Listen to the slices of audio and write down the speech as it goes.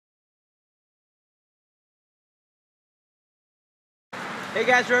Hey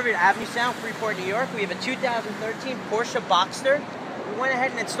guys, we're over at AvenueSound, Freeport, New York. We have a 2013 Porsche Boxster. We went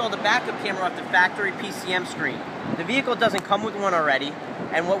ahead and installed a backup camera off the factory PCM screen. The vehicle doesn't come with one already,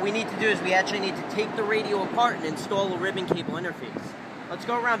 and what we need to do is we actually need to take the radio apart and install a ribbon cable interface. Let's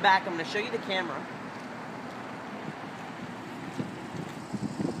go around back. I'm going to show you the camera.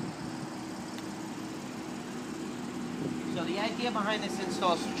 So the idea behind this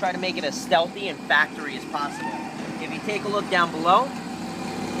install is to try to make it as stealthy and factory as possible. If you take a look down below,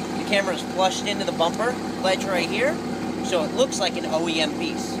 the camera is flushed into the bumper ledge right here, so it looks like an OEM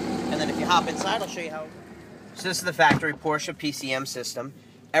piece. And then if you hop inside, I'll show you how it works. So this is the factory Porsche PCM system.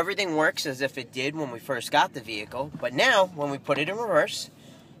 Everything works as if it did when we first got the vehicle, but now, when we put it in reverse,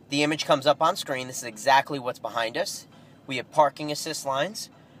 the image comes up on screen. This is exactly what's behind us. We have parking assist lines.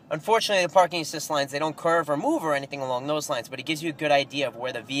 Unfortunately, the parking assist lines, they don't curve or move or anything along those lines, but it gives you a good idea of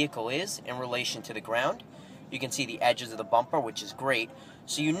where the vehicle is in relation to the ground. You can see the edges of the bumper, which is great.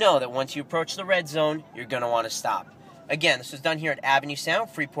 So you know that once you approach the red zone, you're going to want to stop. Again, this was done here at AvenueSound,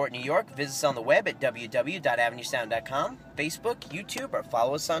 Freeport, New York. Visit us on the web at www.avenuesound.com, Facebook, YouTube, or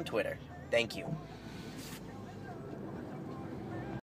follow us on Twitter. Thank you.